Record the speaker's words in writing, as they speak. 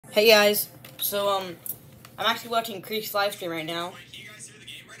Hey guys, so I'm actually watching Creek's live stream right now,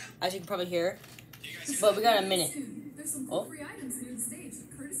 as you can probably hear, but we got a minute. There's some cool free items near the stage,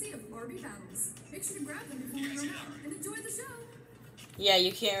 courtesy of Barbie Battles. Make sure to grab them before we run out, and enjoy the show. Yeah,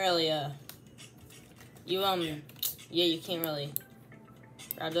 you can't really, you can't really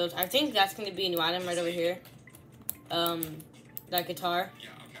grab those. I think that's going to be a new item right over here. That guitar.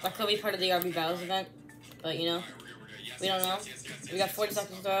 That could be part of the RB Battles event, but you know, we don't know. We got 40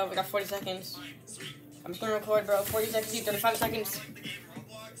 seconds, bro. We got 40 seconds. I'm just gonna record, bro. 40 seconds, 35 seconds.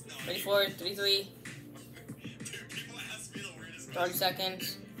 34, 33. 30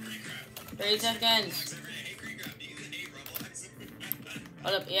 seconds. 30 seconds.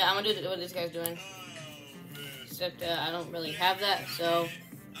 Hold up, yeah, I'm gonna do what this guy's doing. Except, I don't really have that, so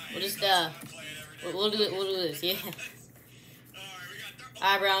we'll just, we'll do this, yeah.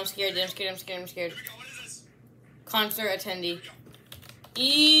 Alright, bro, I'm scared, I'm scared. Concert attendee.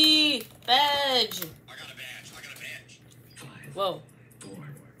 Badge! I got a badge. 5, Whoa. 4,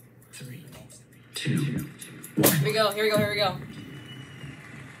 3, 2, 1. Here we go.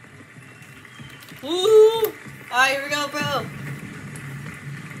 Woo! Alright, here we go, bro.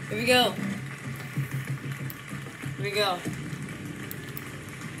 Here we go.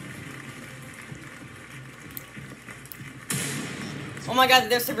 Oh my god,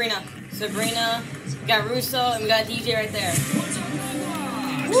 there's Sabrina. We got Russo, and we got DJ right there.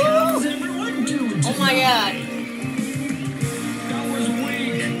 Woo! Oh my god. That was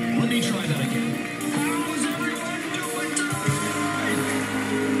weak. Let me try that again. How's everyone doing tonight?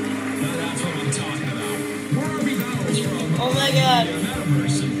 Now that's what I'm talking about. Where are we battles from? Oh my god.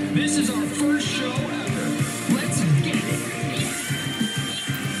 Metaverse. This is our first show ever. Let's get it.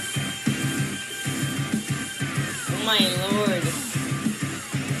 Oh my lord.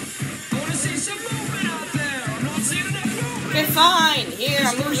 I want to see some movement out there. I'm not seeing enough movement. Okay, fine. Here,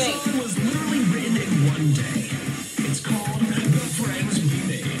 I'm This moving. song was literally written in one day. It's called The Friends We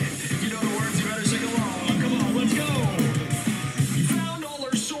Made. If you know the words, you better sing along. Come on, let's go. We found all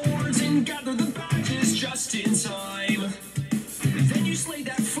our swords and gathered the badges just in time. Then you slayed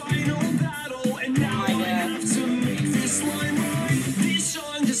that final battle, and now Oh my I God. have to make this line right. This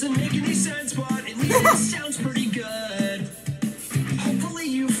song doesn't make any sense, but at least it sounds pretty good. Hopefully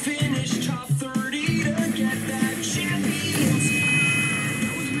you finish top 30 to get that champions.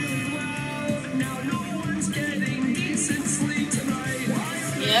 That was really loud. Now no one's getting decent sleep tonight.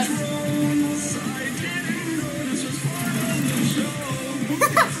 Yep. I didn't know this was part of the show.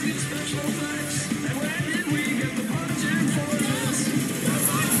 Free special effects. And when did we get the budget for this?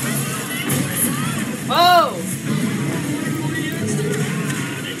 Whoa!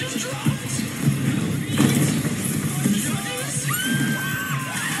 It just dropped.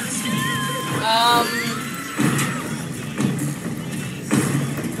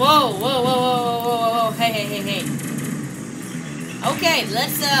 Whoa. Hey. Okay,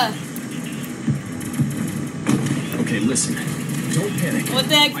 let's, Okay, listen. Don't panic. What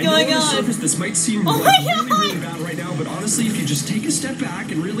the heck's I know going on the on? surface this might seem Oh like my really, God! really bad right now, but honestly, if you just take a step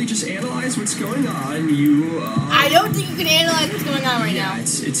back and really just analyze what's going on, you, I don't think you can analyze what's going on right yeah, now.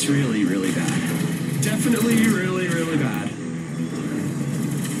 it's really, really bad. Definitely really, really bad.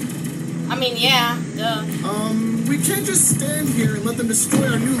 I mean, yeah, duh. We can't just stand here and let them destroy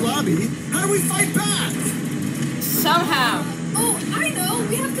our new lobby. How do we fight back? Somehow. Oh, I know!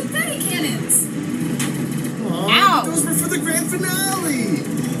 We have confetti cannons! Aw, Ow. those were for the grand finale.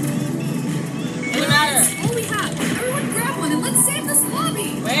 Doesn't matter. All we have! Everyone grab one and let's save this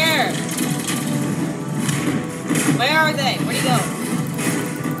lobby! Where? Where are they? Where'd he go?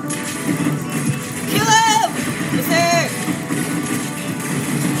 Kill him! He's here!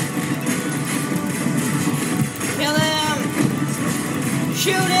 Kill him!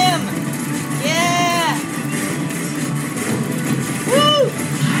 Shoot him! Yeah! Woo!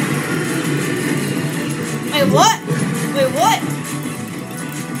 Wait, what?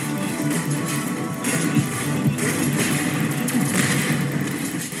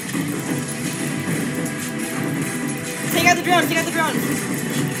 Take out the drones!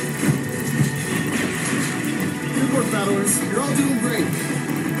 Good work, battlers. You're all doing great.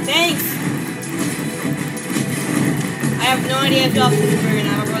 Thanks! I have no idea if Dolphin is right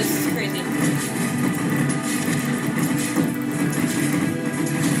now, bro. This is crazy.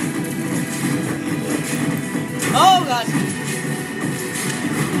 Oh god!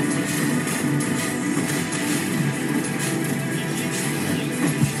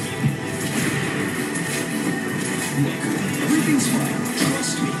 Everything's fine.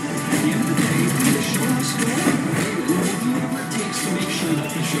 Trust me. At the end of the day, the show must go on. We'll do whatever it takes to make sure that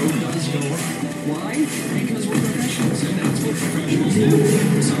the show does go on. Why? Because we're professionals, and that's what professionals do.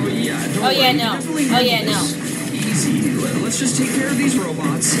 So Oh yeah, no. Definitely Oh yeah, handle no. this. Easy. Let's just take care of these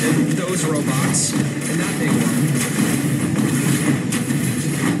robots and those robots and that big one.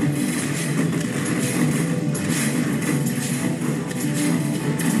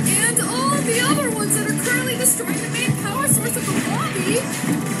 And all of the other ones that are currently destroying the main power source of the lobby.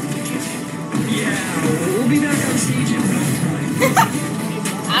 Yeah, we'll be back on stage in no time.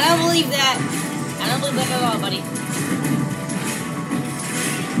 I don't believe that. I don't believe that at all, buddy.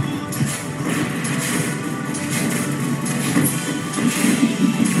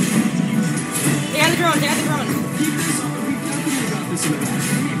 They got the drones. They got the drones. Keep this up and we've definitely got this in the back.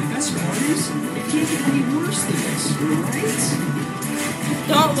 Hey, the best part is, it can't get any worse than this, right?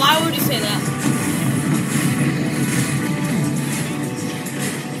 Don't. Why would you say that?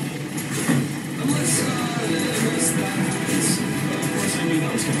 Unless that happens. Of course, I knew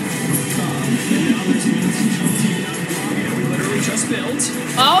that was going to happen. And now there's a means to jump to another lobby that we literally just built.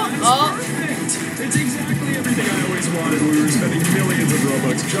 Oh. Perfect! It's exactly everything I always wanted when we were spending millions of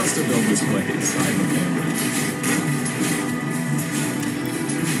Robux just to build this place. I'm a fan.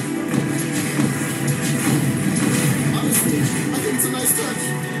 Honestly, I think it's a nice touch.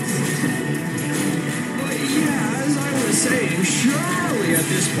 But yeah, as I was saying, surely at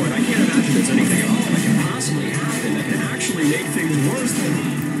this point, I can't imagine there's anything at all that can possibly happen that can actually make things worse than...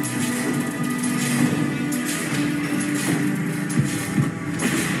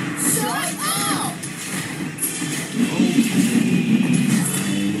 Shut up!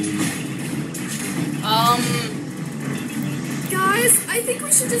 Guys, I think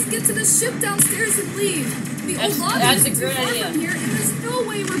we should just get to the ship downstairs and leave. The old lobby That's a isn't great too far idea. from here, and there's no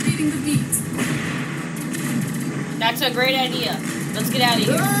way we're beating the beat. That's a great idea. Let's get out of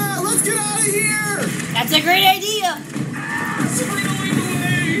here. Ah, let's get out of here! That's a great idea. Sabrina, lead the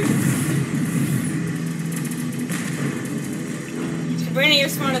way! Sabrina, you're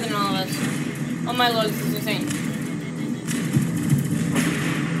smarter than all of us. Oh my lord, this is insane.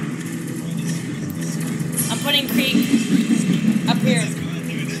 I'm putting Creek up here.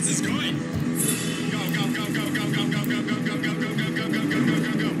 This is good. Go, go, go, go, go, go, go, go, go, go, go, go, go, go, go, go, go,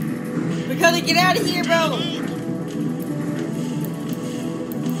 go, go. We gotta get out of here, bro.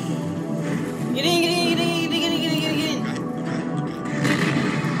 Get in, get in, get in, get in, get in, get in, get in.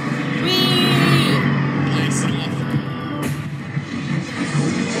 Whee! Lights off.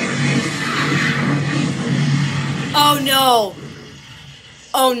 Oh no!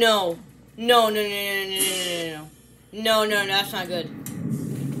 Oh no! No, no, no, no, no, no, no, no, no, no, that's not good.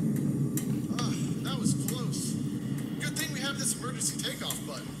 That was close. Good thing we have this emergency takeoff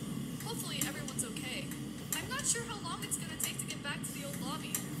button. Hopefully everyone's okay. I'm not sure how long it's gonna take to get back to the old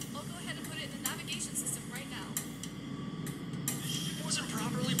lobby. I'll go ahead and put it in the navigation system right now. It wasn't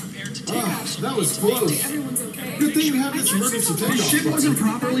properly prepared to take off. That was close. Everyone's okay. Good thing we have this emergency The takeoff ship button. wasn't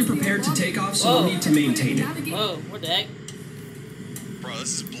properly prepared to take off, so Whoa. we'll need to maintain it. Whoa, what the heck? Bro,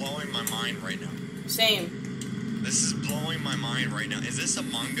 this is blowing my mind right now. Same. This is blowing my mind right now. Is this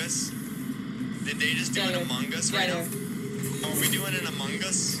Among Us? Did they just do an Among Us right now? Are we doing an Among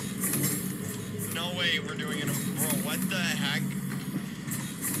Us? No way we're doing an Bro, what the heck?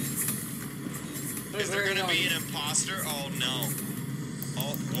 Is there gonna be an imposter? Oh no.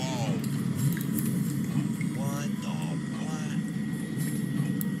 Oh, whoa. What the what?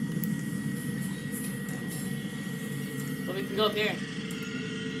 Well, we can go up here.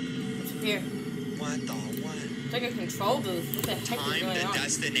 What's up here? What the what? It's like a control booth. What the heck is Time going the on?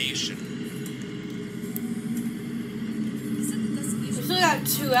 destination. He said the We destination. still got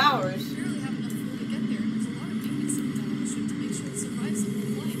 2 hours. We barely have enough fuel to get there, and there's a lot of maintenance to be done on the ship to make sure it survives the whole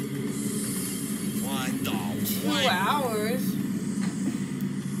flight. What the 2 what? hours?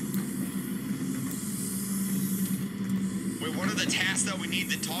 Wait, what are the tasks that we need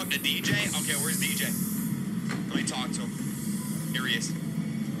to talk to DJ? Okay, where's DJ? Let me talk to him. Here he is.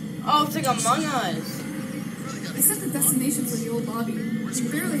 Oh, it's like Among Us. I set the destination for the old lobby. We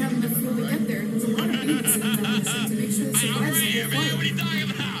barely have enough fuel to get there, and there's a lot of maintenance to be done on the ship to make sure it survives the whole What are flight. you talking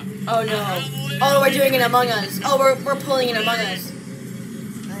about? Oh no. Oh, we're doing an Among Us. Oh, we're pulling an Among Us.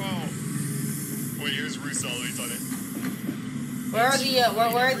 Bro. Wait, here's Russo. He's on it. Where are the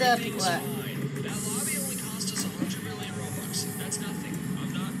people at? That lobby only cost us 100 million Robux. That's nothing.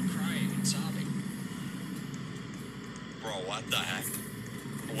 I'm not crying and sobbing. Bro, what the heck?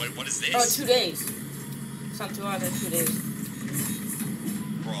 What is this? Oh, 2 days. It's not 2 hours, it's 2 days.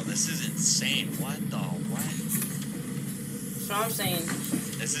 Bro, this is insane. What the what? That's what I'm saying.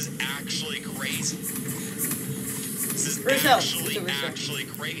 This is actually crazy. This is Russo. Russo. actually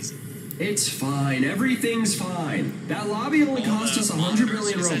crazy. It's fine. Everything's fine. That lobby only cost us 100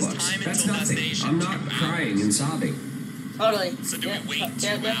 million It says Robux. time That's until nothing. destination, I'm not 2 crying hours. and sobbing. Totally. So do we wait 2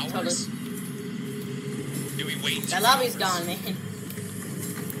 Totally. hours? Do we wait 2 That lobby's hours? gone, man.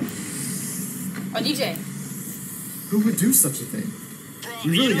 Oh, DJ. Who would do such a thing? Bro,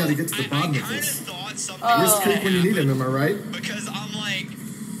 You really know, gotta get to the bottom of I kind of this. thought something Where's was Cake gonna when you need him, happen, am I right? because I'm like,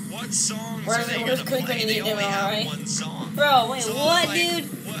 what songs Where's- are they where's gonna Cake play? when you They need him, only have alright? one song. Bro, wait, So I was what, like,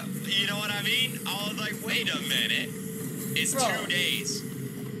 dude? What? You know what I mean? I was like, wait a minute. It's Bro. 2 days.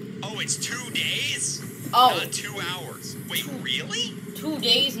 Oh, it's 2 days? Oh, Not 2 hours. Wait, really? 2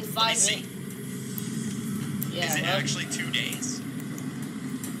 days and Let me 5 see. minutes. Yeah, Is it bro. actually 2 days?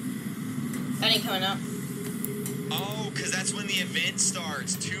 That ain't coming up. Oh, because that's when the event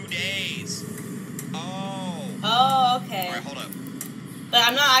starts. 2 days. Oh. Oh, okay. Alright, hold up. But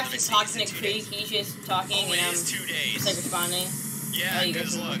I'm not Let me actually see, talking is to it 2 Creek. days? He's just talking, Oh, and it I'm is 2 just like days. responding. Yeah, Oh, you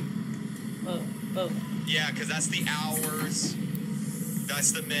because guys look. Whoa. Yeah, because that's the hours.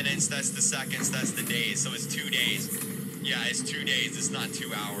 That's the minutes. That's the seconds. That's the days. So it's 2 days. Yeah, it's 2 days. It's not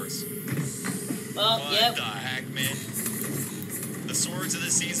 2 hours. Well, What yep. the heck, man? The swords of the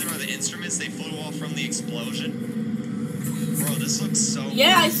season are the instruments. They flew off from the explosion. Bro, this looks so.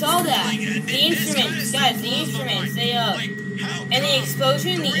 Yeah, I saw that. Like, The this instruments, kinda guys, the blows my instruments. mind. They, Like, how and the come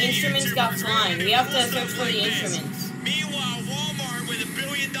explosion, the 3 instruments got YouTubers flying. really We have do to cool search stuff for the like this? instruments. Meanwhile, Walmart with $1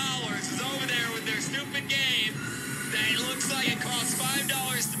 billion is over there with their stupid game that it looks like it costs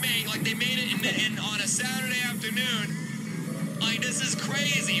 $5 to make. Like they made it on a Saturday afternoon. Like this is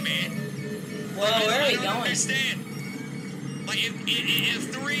crazy, man. Whoa, where are we I don't going? understand. Like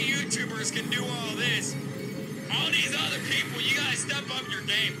if 3 YouTubers can do all this, all these other people, you gotta step up your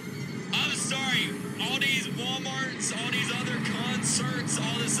game. I'm sorry, all these Walmarts, all these other concerts,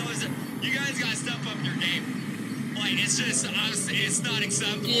 all this other stuff, you guys gotta step up your game. Like it's just, honestly, it's not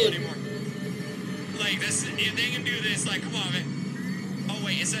acceptable Dude. anymore. Like this, if they can do this, like come on, man. Oh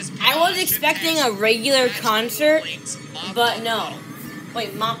wait, it says. I was expecting a regular concert, but no.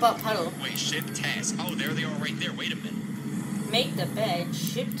 Wait, mop up puddle. Wait, ship task. Oh, there they are, right there. Wait a minute. Make the bed.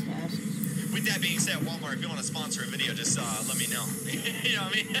 Ship test. With that being said, Walmart, if you want to sponsor a video, just let me know. You know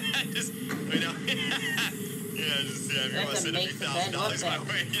what I mean? Just, you know. Yeah, just, if you want to That's a send a make few the bed, what $1,000 my bed?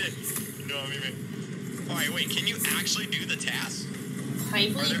 way. You know what I mean, man? Alright, wait, can you actually do the task? Are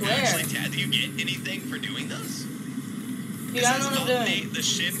Hyperly there where? actually tasks? Do you get anything for doing those? Dude, I don't know what I'm doing. Update the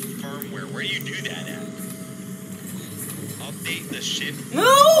ship firmware. Where do you do that at? Update the ship.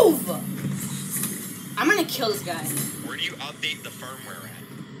 Move! I'm gonna kill this guy. Where do you update the firmware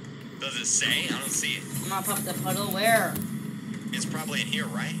at? Does it say? I don't see it. Mop up the puddle. Where? It's probably in here,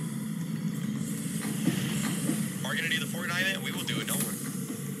 right? Are we gonna do the Fortnite event? We will do it, don't worry.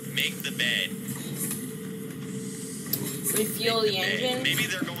 Make the bed. Refuel the Make bed. engine. Maybe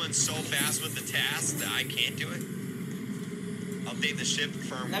they're going so fast with the task that I can't do it. Update the ship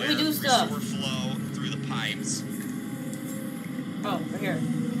firmware. Let me do stuff. Restore flow through the pipes. Oh, right here.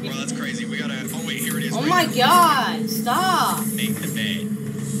 Bro, that's crazy. We gotta. Oh wait, here it is. Oh right my here. god! Stop! Make the bed.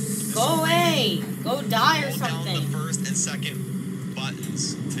 This Go one right away! Go die or Hold down something. the first and second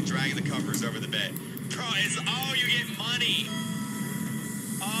buttons to drag the covers over the bed. Bro, it's you get money.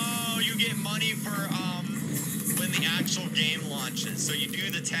 Oh, you get money for when the actual game launches. So you do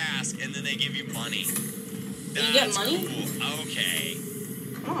the task and then they give you money. You get money? Cool. Okay.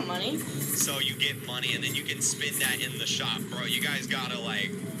 I want money. So you get money and then you can spend that in the shop, bro. You guys gotta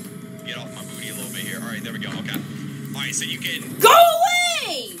like get off my booty a little bit here. All right, there we go. Okay. All right, so you can. Go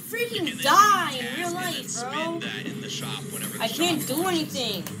away! you Freaking can then die do the in real task and then life, bro. Spend that in the shop whenever. The I can't shop do launches.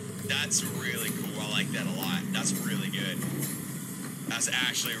 anything. That's really cool. I like that a lot. That's really good. That's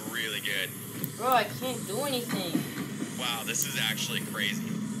actually really good. Bro, I can't do anything. Wow, this is actually crazy.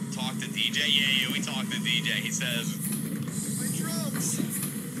 Talk to DJ. Yeah, we talked to DJ. He says. My drums.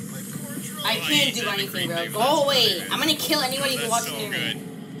 My poor drums. I can't do anything, bro. Go away. I'm gonna kill anybody who That's watches so me. good.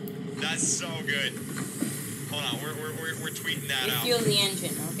 That's so good. Hold on, we're tweeting that out. Refuel the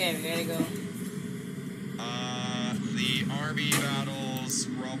engine. Okay, we gotta go. The RB Battles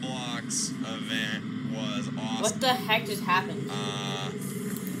Roblox event was awesome. What the heck just happened?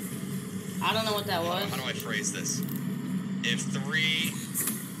 I don't know what that was. How do I phrase this? If 3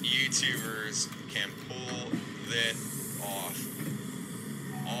 YouTubers can pull it off,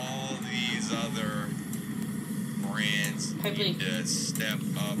 all these other brands Hyperly. need to step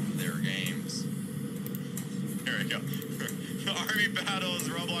up their games. Here we go. RB Battles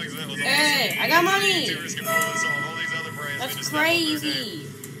Roblox event was awesome. Hey, I got money. YouTubers can pull this off. All these other brands need That's to step up their game. crazy.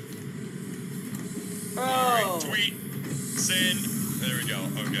 Bro. Alright, tweet, send. There we go.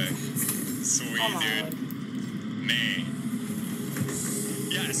 Okay. Sweet, Oh my dude. Lord. Man.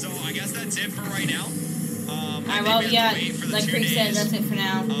 Yeah, so I guess that's it for right now. Alright, well, yeah, like Creek said, that's it for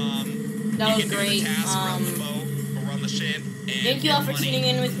now. You That was can do the great. task, run the boat, or run the scholarship. And Thank you all for money. tuning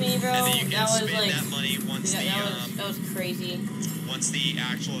in with me, bro. And then you can That was spend like, that money once that was crazy. once the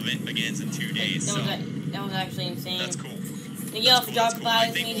actual event begins in 2 days. That was actually insane. That's cool. Thank you all for dropping That's by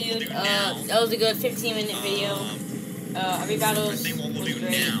cool. with I think me, what we'll dude. do now- That was a good 15-minute video. Every battle I was think what we'll do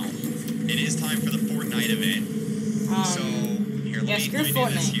great. now, it is time for the Fortnite event. So here, yeah, let screw me do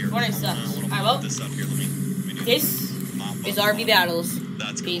this Fortnite. here. Fortnite sucks. I wanna Alright, mop well, this up here. Let me do this Mop is up. RB Battles.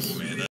 That's Peace. cool, man.